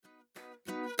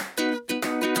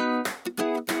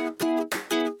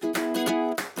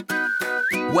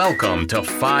Welcome to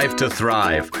 5 to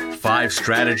Thrive, 5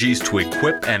 strategies to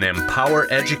equip and empower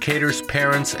educators,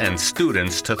 parents, and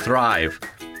students to thrive.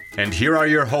 And here are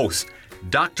your hosts,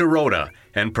 Dr. Rhoda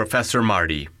and Professor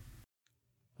Marty.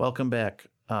 Welcome back.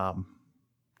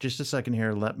 Just a second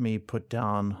here. Let me put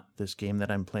down this game that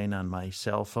I'm playing on my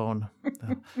cell phone.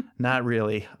 Not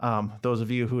really. Those of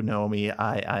you who know me,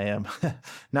 I am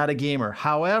not a gamer.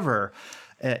 However,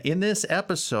 in this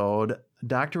episode,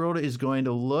 Dr. Rhoda is going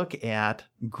to look at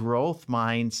growth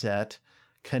mindset,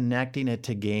 connecting it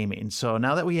to gaming. So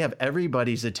now that we have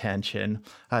everybody's attention,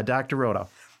 Dr. Rhoda.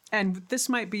 And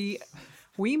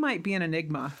we might be an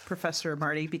enigma, Professor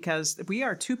Marty, because we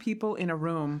are two people in a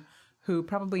room who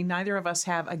probably neither of us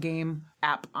have a game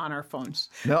app on our phones.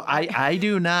 No, I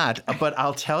do not. But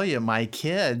I'll tell you, my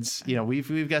kids,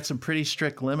 we've got some pretty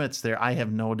strict limits there. I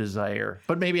have no desire.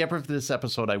 But maybe after this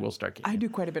episode, I will start gaming. I do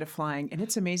quite a bit of flying, and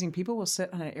it's amazing. People will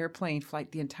sit on an airplane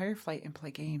flight the entire flight and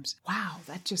play games. Wow,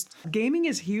 gaming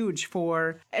is huge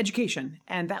for education.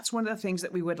 And that's one of the things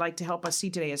that we would like to help us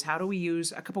see today is how do we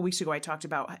use, a couple weeks ago I talked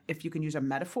about if you can use a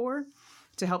metaphor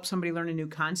to help somebody learn a new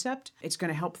concept. It's going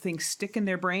to help things stick in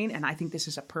their brain. And I think this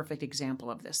is a perfect example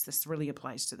of this. This really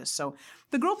applies to this. So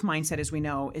the growth mindset, as we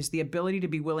know, is the ability to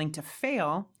be willing to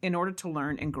fail in order to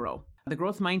learn and grow. The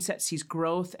growth mindset sees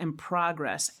growth and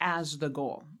progress as the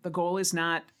goal. The goal is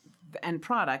not the end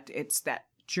product. It's that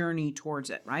journey towards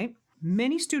it, right?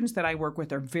 Many students that I work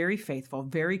with are very faithful,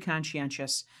 very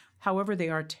conscientious. However, they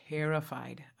are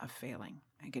terrified of failing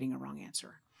and getting a wrong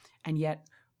answer. And yet,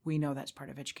 we know that's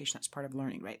part of education. That's part of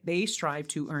learning, right? They strive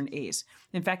to earn A's.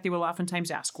 In fact, they will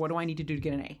oftentimes ask, what do I need to do to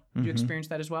get an A? Do you experience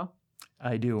that as well?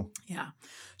 I do. Yeah.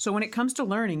 So when it comes to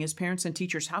learning as parents and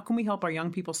teachers, how can we help our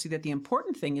young people see that the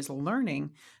important thing is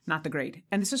learning, not the grade?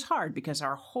 And this is hard because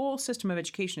our whole system of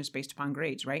education is based upon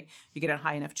grades, right? You get a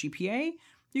high enough GPA,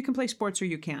 you can play sports or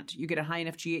you can't. You get a high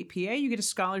enough GPA, you get a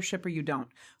scholarship or you don't.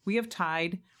 We have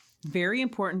tied very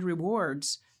important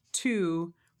rewards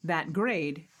to that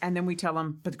grade, and then we tell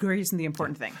them, but the grade isn't the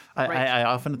important thing. Right? I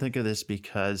often think of this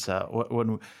because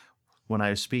when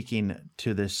I was speaking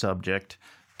to this subject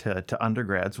to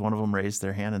undergrads, one of them raised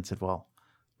their hand and said, well,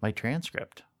 my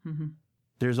transcript,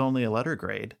 there's only a letter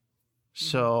grade.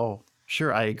 So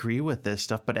sure, I agree with this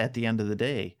stuff, but at the end of the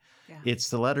day, it's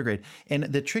the letter grade. And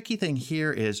the tricky thing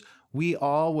here is we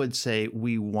all would say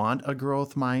we want a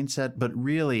growth mindset, but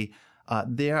really,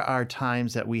 there are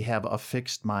times that we have a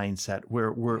fixed mindset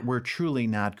where we're truly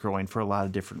not growing for a lot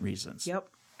of different reasons. Yep,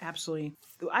 absolutely.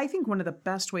 I think one of the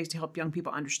best ways to help young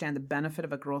people understand the benefit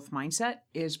of a growth mindset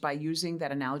is by using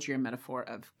that analogy or metaphor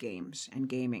of games and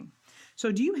gaming.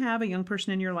 So do you have a young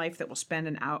person in your life that will spend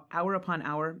an hour upon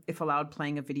hour, if allowed,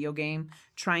 playing a video game,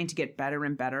 trying to get better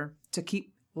and better, to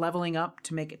keep leveling up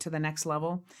to make it to the next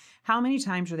level? How many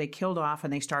times are they killed off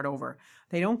and they start over?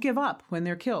 They don't give up when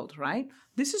they're killed, right?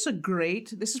 This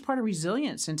is part of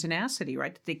resilience and tenacity,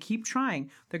 right? They keep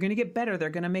trying. They're going to get better. They're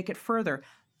going to make it further.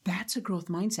 That's a growth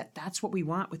mindset. That's what we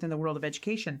want within the world of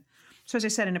education. So as I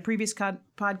said in a previous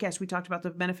podcast, we talked about the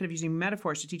benefit of using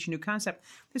metaphors to teach a new concept.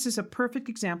 This is a perfect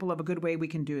example of a good way we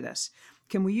can do this.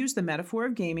 Can we use the metaphor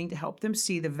of gaming to help them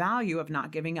see the value of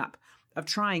not giving up, of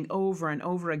trying over and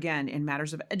over again in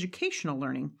matters of educational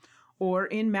learning or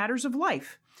in matters of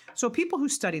life? So people who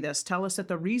study this tell us that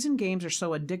the reason games are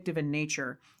so addictive in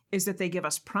nature is that they give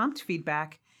us prompt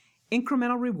feedback,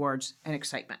 incremental rewards, and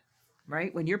excitement,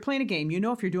 right? When you're playing a game, you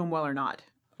know if you're doing well or not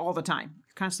all the time.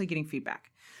 You're constantly getting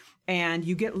feedback. And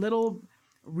you get little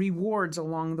rewards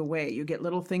along the way. You get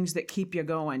little things that keep you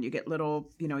going. You get little,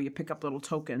 you pick up little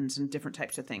tokens and different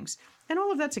types of things. And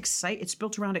all of that's it's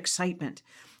built around excitement.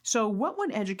 So what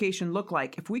would education look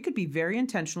like if we could be very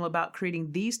intentional about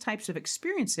creating these types of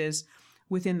experiences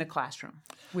within the classroom,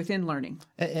 within learning?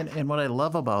 And what I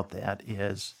love about that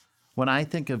is when I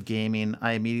think of gaming,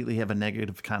 I immediately have a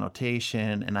negative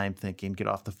connotation and I'm thinking, get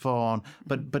off the phone.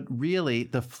 But really,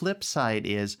 the flip side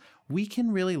is we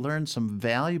can really learn some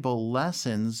valuable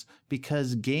lessons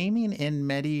because gaming in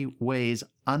many ways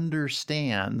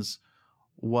understands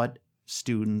what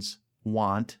students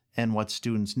want and what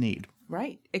students need.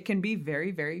 Right. It can be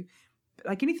very, very,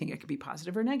 like anything, it could be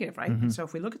positive or negative, right? Mm-hmm. So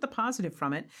if we look at the positive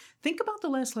from it, think about the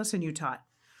last lesson you taught.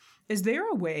 Is there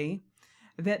a way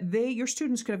that your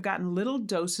students could have gotten little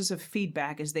doses of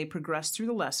feedback as they progressed through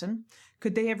the lesson?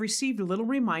 Could they have received little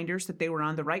reminders that they were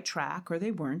on the right track or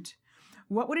they weren't?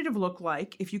 What would it have looked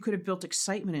like if you could have built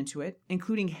excitement into it,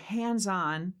 including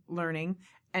hands-on learning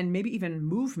and maybe even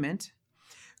movement?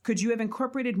 Could you have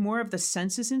incorporated more of the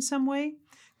senses in some way?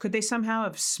 Could they somehow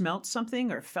have smelt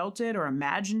something or felt it or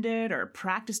imagined it or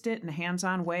practiced it in a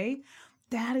hands-on way?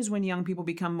 That is when young people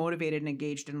become motivated and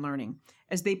engaged in learning.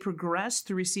 As they progress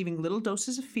through receiving little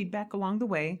doses of feedback along the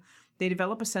way, they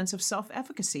develop a sense of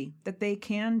self-efficacy that they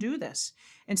can do this.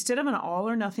 Instead of an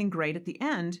all-or-nothing grade at the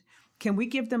end, can we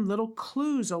give them little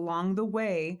clues along the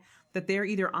way that they're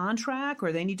either on track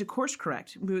or they need to course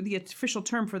correct? The official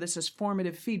term for this is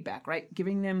formative feedback, right?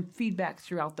 Giving them feedback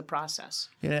throughout the process.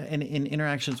 Yeah, and in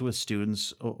interactions with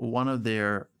students, one of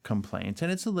their complaints,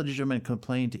 and it's a legitimate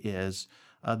complaint, is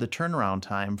the turnaround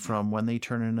time from when they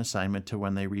turn in an assignment to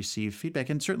when they receive feedback.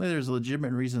 And certainly there's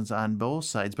legitimate reasons on both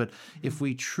sides, but if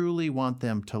we truly want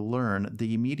them to learn,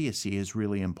 the immediacy is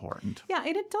really important. Yeah,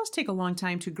 and it does take a long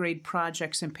time to grade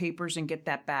projects and papers and get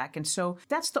that back. And so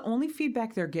that's the only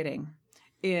feedback they're getting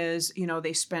is,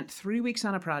 they spent 3 weeks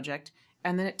on a project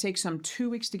and then it takes them 2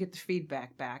 weeks to get the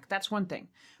feedback back. That's one thing.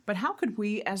 But how could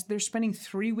we, as they're spending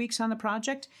 3 weeks on the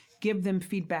project, give them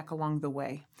feedback along the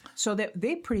way so that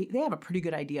they have a pretty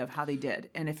good idea of how they did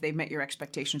and if they met your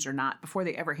expectations or not before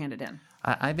they ever hand it in?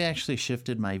 I've actually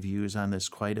shifted my views on this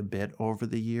quite a bit over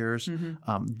the years.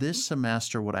 This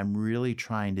semester, what I'm really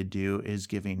trying to do is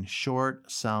giving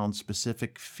short,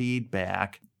 sound-specific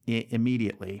feedback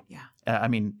immediately. Yeah.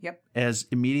 As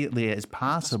immediately as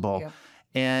possible. Yep.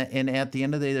 And at the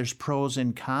end of the day, there's pros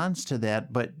and cons to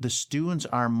that, but the students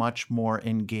are much more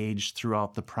engaged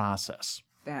throughout the process.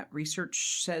 That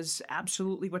research says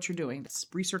absolutely what you're doing. It's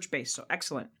research-based, so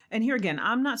excellent. And here again,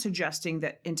 I'm not suggesting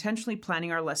that intentionally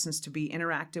planning our lessons to be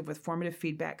interactive with formative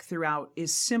feedback throughout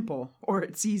is simple or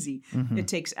it's easy. It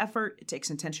takes effort, it takes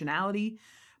intentionality,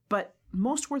 but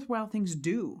most worthwhile things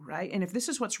do, right? And if this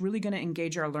is what's really going to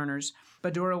engage our learners,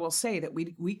 Badura will say that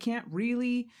we can't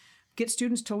really get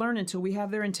students to learn until we have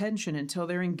their intention, until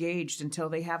they're engaged, until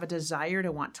they have a desire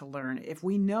to want to learn. If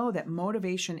we know that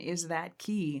motivation is that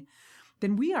key,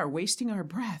 then we are wasting our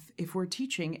breath if we're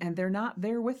teaching and they're not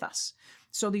there with us.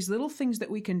 So these little things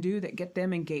that we can do that get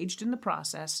them engaged in the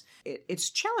process, it's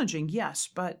challenging, yes,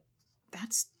 but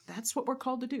that's what we're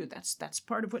called to do. That's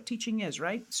part of what teaching is,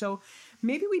 right? So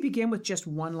maybe we begin with just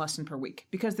one lesson per week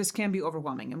because this can be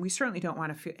overwhelming, and we certainly don't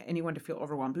want anyone to feel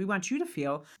overwhelmed. We want you to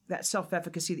feel that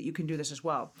self-efficacy that you can do this as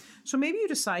well. So maybe you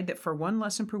decide that for one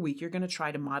lesson per week, you're going to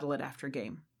try to model it after a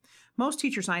game. Most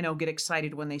teachers I know get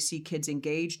excited when they see kids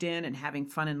engaged in and having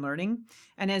fun in learning.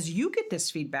 And as you get this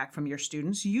feedback from your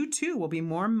students, you too will be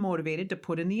more motivated to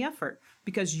put in the effort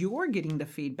because you're getting the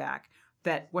feedback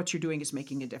that what you're doing is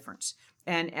making a difference.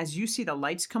 And as you see the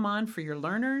lights come on for your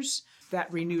learners,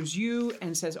 that renews you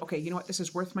and says, okay, you know what, this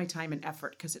is worth my time and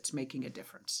effort because it's making a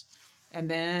difference. And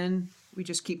then we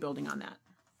just keep building on that.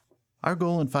 Our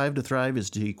goal in 5 to Thrive is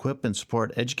to equip and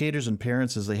support educators and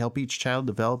parents as they help each child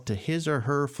develop to his or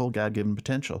her full God-given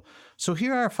potential. So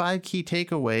here are 5 key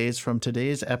takeaways from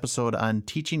today's episode on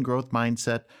teaching growth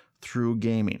mindset through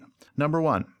gaming. Number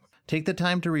 1, take the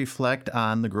time to reflect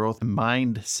on the growth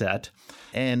mindset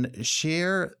and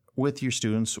share with your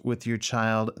students, with your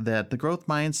child, that the growth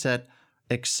mindset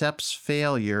accepts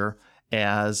failure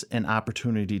as an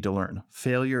opportunity to learn.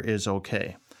 Failure is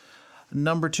okay.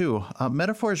 Number 2,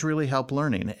 metaphors really help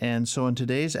learning. And so in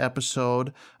today's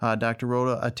episode, Dr.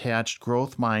 Rhoda attached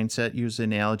growth mindset, used the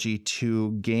analogy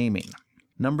to gaming.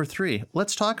 Number 3,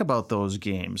 let's talk about those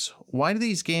games. Why do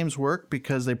these games work?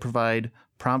 Because they provide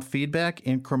prompt feedback,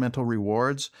 incremental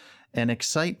rewards, and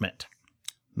excitement.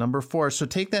 Number 4, so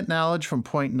take that knowledge from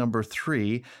point number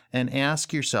 3 and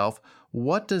ask yourself,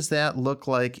 what does that look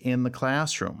like in the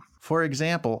classroom? For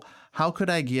example, how could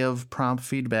I give prompt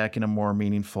feedback in a more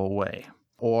meaningful way?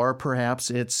 Or perhaps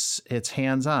it's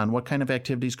hands-on. What kind of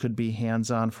activities could be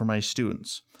hands-on for my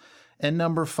students? And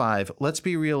number 5, let's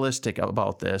be realistic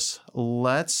about this.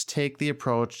 Let's take the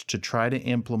approach to try to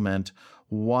implement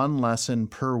one lesson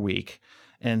per week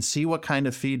and see what kind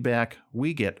of feedback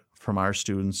we get from our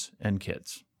students and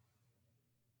kids.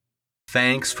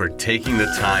 Thanks for taking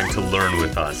the time to learn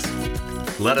with us.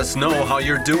 Let us know how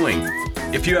you're doing.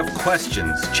 If you have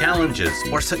questions, challenges,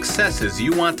 or successes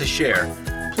you want to share,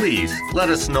 please let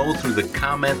us know through the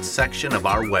comments section of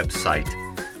our website.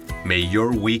 May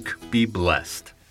your week be blessed.